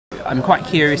I'm quite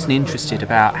curious and interested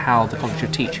about how the College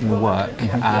of Teaching will work,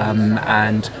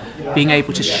 and being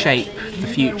able to shape the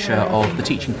future of the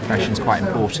teaching profession is quite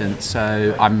important.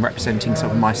 So I'm representing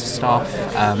some of my staff,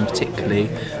 particularly,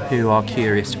 who are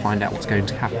curious to find out what's going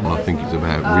to happen. I think it's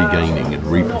about regaining and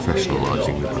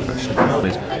reprofessionalising the profession.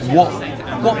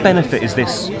 What benefit is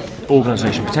this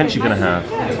organisation potentially going to have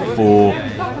for,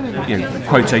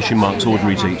 quotation marks,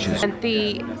 ordinary teachers? And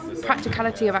the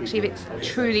practicality of actually, if it's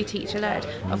truly teacher-led,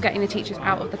 of getting the teachers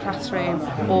out of the classroom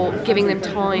or giving them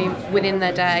time within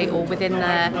their day or within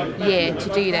their year to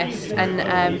do this.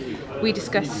 And we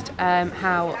discussed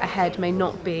how a head may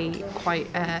not be quite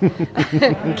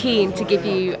keen to give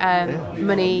you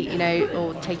money,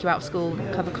 or take you out of school,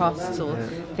 cover costs or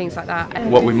things like that.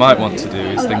 What we might want to do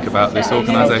is think about this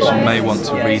organisation may want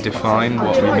to redefine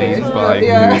what we mean by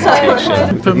who is a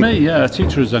teacher. For me, a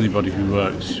teacher is anybody who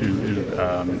works, who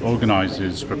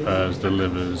organises, prepares,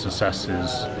 delivers,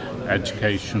 assesses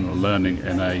education or learning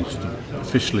in a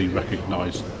officially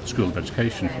recognised school of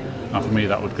education. And for me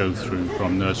that would go through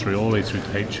from nursery all the way through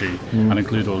to HE and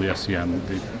include all the SEN,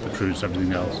 the crews,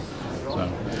 everything else.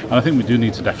 And I think we do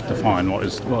need to define what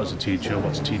is a teacher,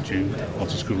 what's teaching,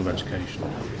 what's a school of education.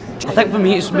 I think for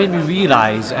me it's made me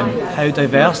realise how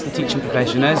diverse the teaching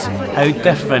profession is, how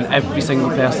different every single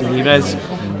person here is,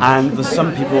 and there's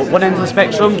some people at one end of the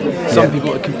spectrum, some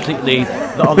people at completely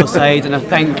the other side, and I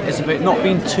think it's about not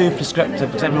being too prescriptive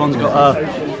because everyone's got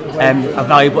a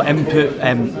valuable input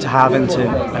to have into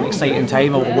an exciting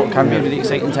time, or what can be a really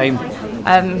exciting time.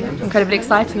 Incredibly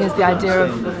exciting is the idea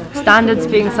of standards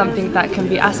being something that can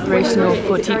be aspirational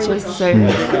for teachers. So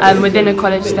within a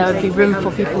college there would be room for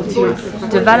people to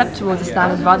develop towards a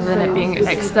standard rather than it being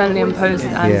externally imposed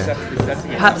and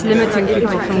perhaps limiting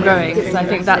people from growing. So I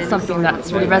think that's something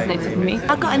that's really resonated with me.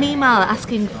 I got an email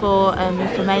asking for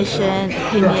information,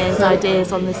 opinions,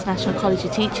 ideas on this National College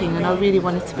of Teaching, and I really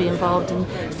wanted to be involved, and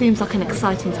it seems like an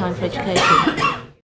exciting time for education.